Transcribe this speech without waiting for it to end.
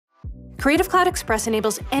Creative Cloud Express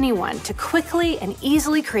enables anyone to quickly and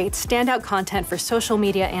easily create standout content for social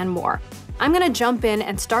media and more. I'm gonna jump in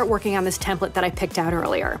and start working on this template that I picked out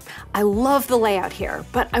earlier. I love the layout here,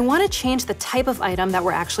 but I wanna change the type of item that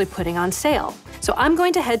we're actually putting on sale. So I'm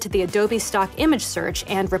going to head to the Adobe stock image search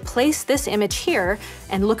and replace this image here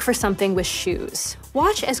and look for something with shoes.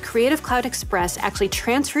 Watch as Creative Cloud Express actually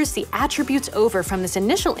transfers the attributes over from this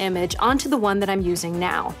initial image onto the one that I'm using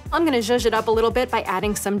now. I'm gonna zhuzh it up a little bit by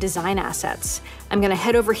adding some design assets. I'm gonna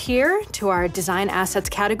head over here to our design assets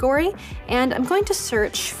category, and I'm going to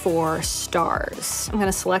search for stars. I'm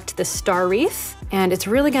gonna select this star wreath, and it's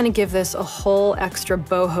really gonna give this a whole extra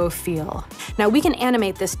boho feel. Now we can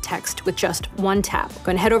animate this text with just one tap. I'm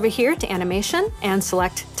gonna head over here to animation and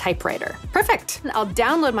select typewriter. Perfect. I'll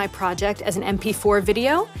download my project as an MP4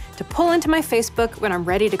 video to pull into my Facebook when I'm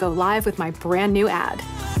ready to go live with my brand new ad.